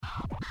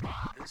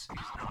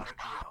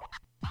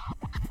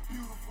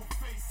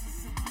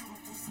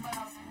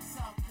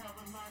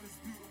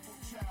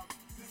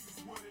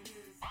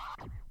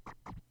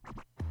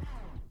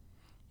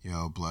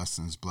Well,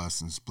 blessings,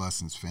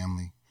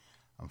 family.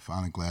 I'm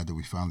finally glad that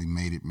we finally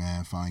made it,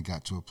 man. Finally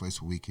got to a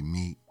place where we can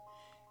meet.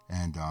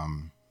 And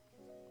I'm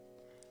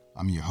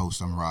your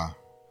host, I'm Ra.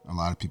 A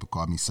lot of people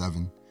call me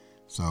Seven,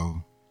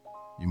 so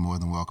you're more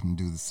than welcome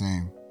to do the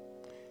same.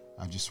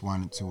 I just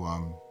wanted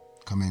to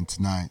come in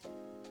tonight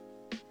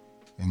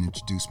and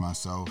introduce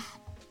myself,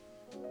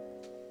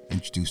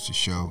 introduce the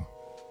show.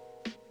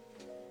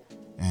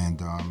 And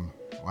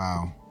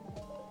wow,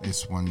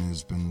 this one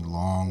has been a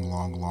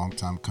long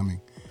time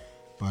coming.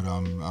 But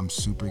I'm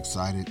super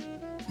excited,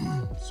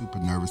 super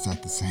nervous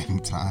at the same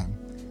time.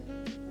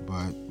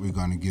 But we're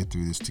going to get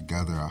through this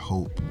together, I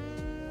hope.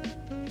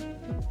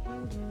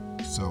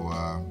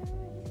 So,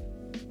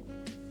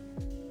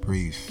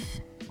 brief.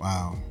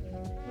 Wow.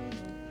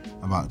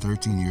 About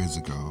 13 years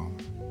ago,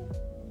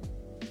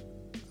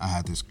 I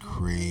had this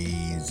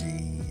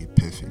crazy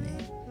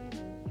epiphany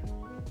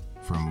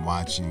from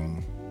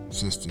watching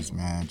sisters,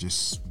 man,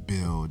 just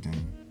build.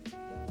 And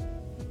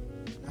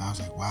I was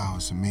like, wow,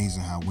 it's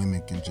amazing how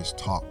women can just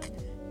talk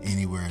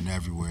anywhere and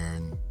everywhere.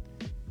 And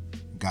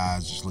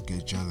guys just look at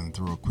each other and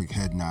throw a quick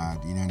head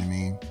nod, you know what I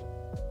mean?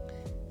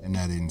 And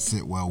that didn't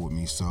sit well with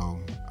me, so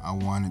I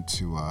wanted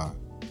to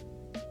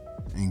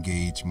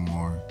engage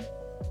more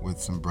with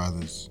some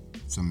brothers,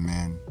 some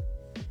men,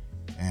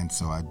 and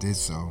so I did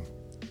so.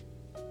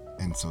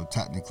 And so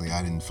technically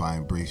I didn't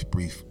find Brief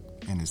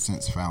in a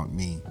sense found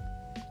me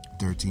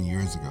 13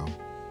 years ago.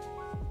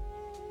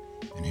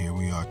 And here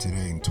we are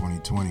today in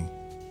 2020.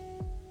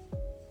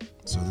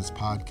 So this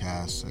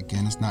podcast,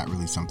 again, it's not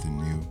really something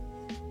new,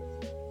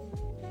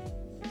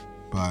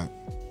 but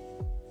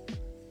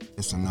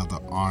it's another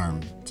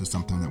arm to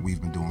something that we've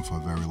been doing for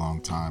a very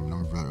long time, and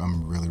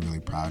I'm really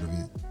proud of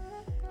it.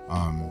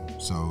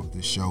 So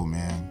the show,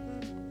 man,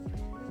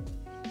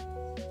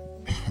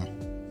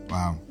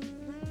 wow,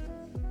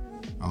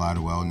 a lot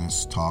of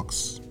wellness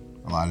talks,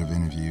 a lot of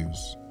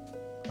interviews,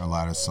 a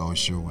lot of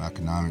social,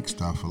 economic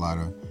stuff, a lot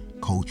of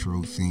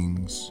cultural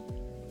things,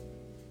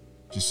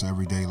 just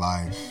everyday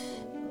life.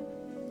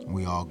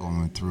 We all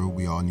going through.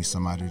 We all need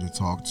somebody to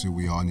talk to.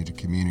 We all need to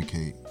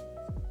communicate.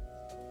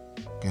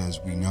 Because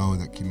we know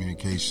that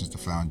communication is the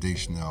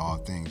foundation of all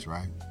things,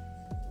 right?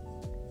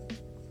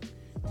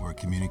 Where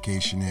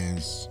communication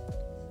is,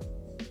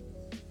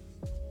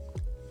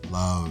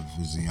 love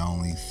is the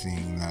only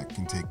thing that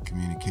can take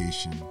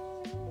communication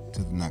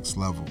to the next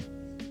level.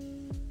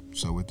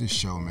 So with this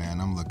show, man,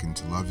 I'm looking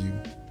to love you.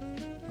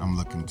 I'm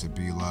looking to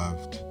be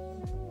loved.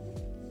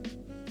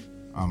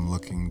 I'm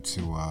looking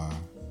to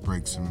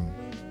break some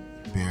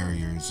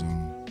barriers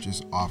and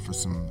just offer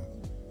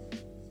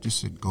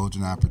just a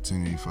golden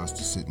opportunity for us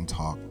to sit and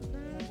talk.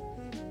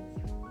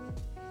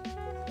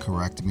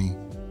 Correct me,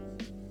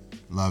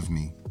 love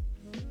me,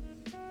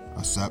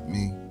 accept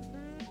me,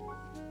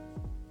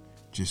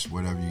 just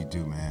whatever you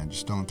do, man,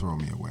 just don't throw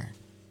me away.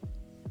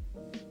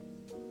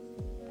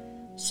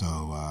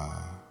 So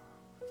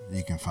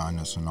you can find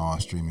us on all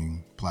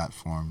streaming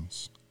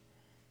platforms,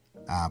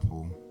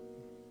 Apple,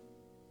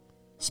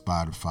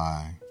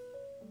 Spotify,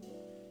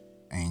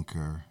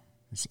 Anchor,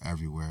 it's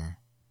everywhere.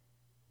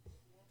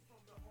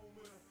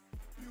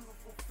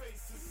 Beautiful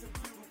faces and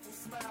beautiful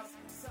smiles.